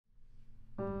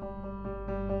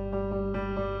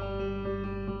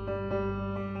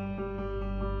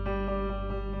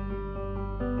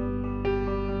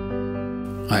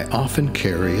I often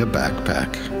carry a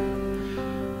backpack.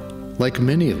 Like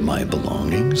many of my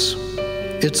belongings,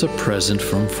 it's a present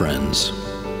from friends,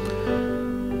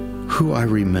 who I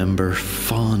remember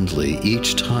fondly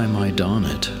each time I don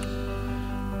it.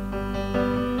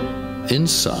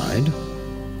 Inside,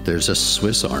 there's a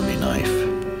Swiss Army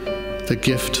knife, the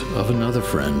gift of another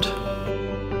friend,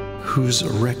 whose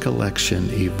recollection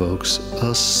evokes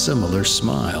a similar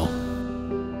smile.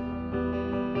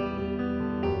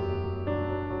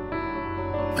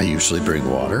 I usually bring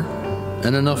water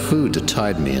and enough food to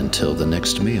tide me until the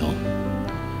next meal.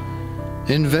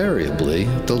 Invariably,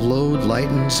 the load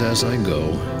lightens as I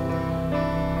go,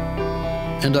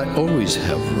 and I always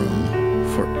have room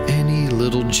for any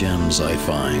little gems I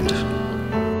find.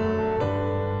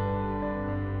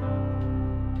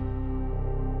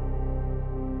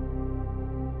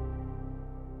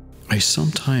 I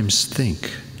sometimes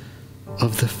think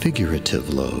of the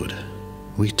figurative load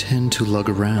we tend to lug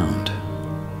around.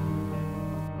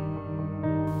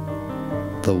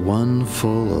 The one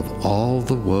full of all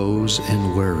the woes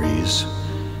and worries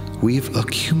we've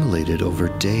accumulated over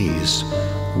days,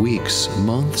 weeks,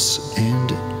 months, and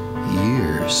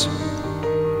years.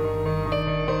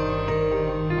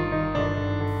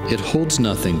 It holds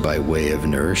nothing by way of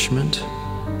nourishment,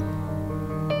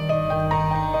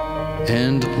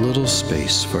 and little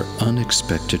space for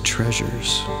unexpected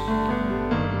treasures.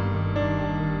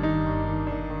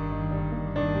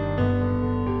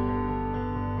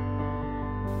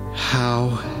 How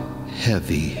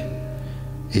heavy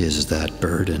is that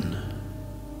burden?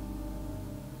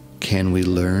 Can we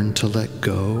learn to let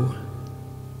go?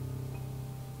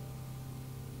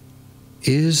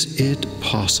 Is it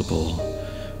possible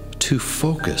to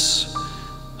focus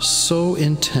so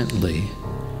intently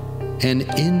and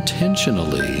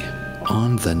intentionally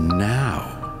on the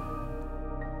now,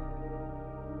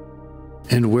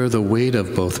 and where the weight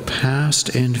of both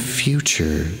past and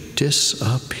future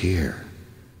disappear?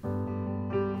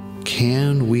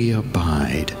 Can we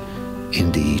abide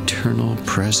in the eternal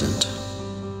present?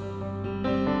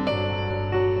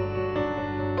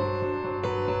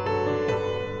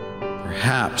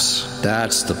 Perhaps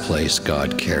that's the place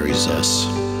God carries us.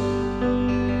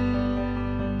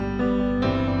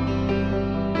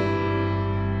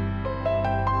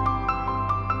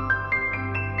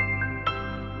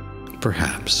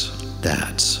 Perhaps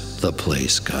that's the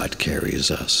place God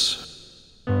carries us.